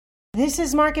This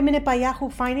is Market Minute by Yahoo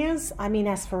Finance. I'm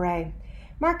Ines Ferre.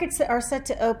 Markets are set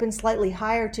to open slightly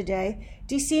higher today.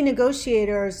 DC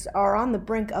negotiators are on the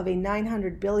brink of a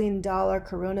 $900 billion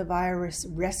coronavirus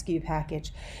rescue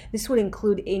package. This would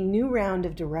include a new round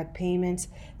of direct payments.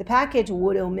 The package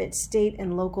would omit state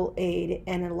and local aid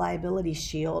and a liability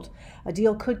shield. A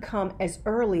deal could come as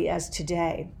early as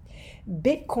today.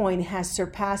 Bitcoin has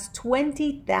surpassed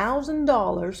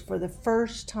 $20,000 for the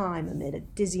first time amid a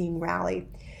dizzying rally.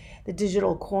 The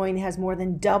digital coin has more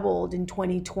than doubled in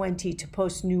 2020 to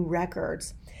post new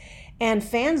records. And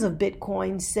fans of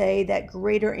Bitcoin say that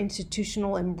greater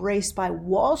institutional embrace by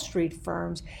Wall Street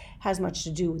firms has much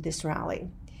to do with this rally.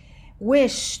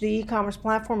 Wish, the e-commerce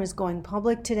platform, is going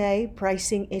public today,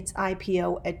 pricing its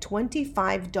IPO at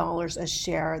 $25 a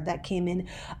share. That came in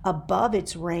above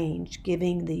its range,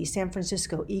 giving the San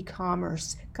Francisco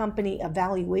e-commerce company a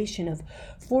valuation of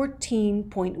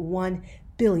 $14.1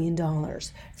 billion.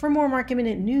 For more Market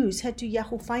Minute news, head to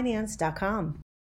yahoofinance.com.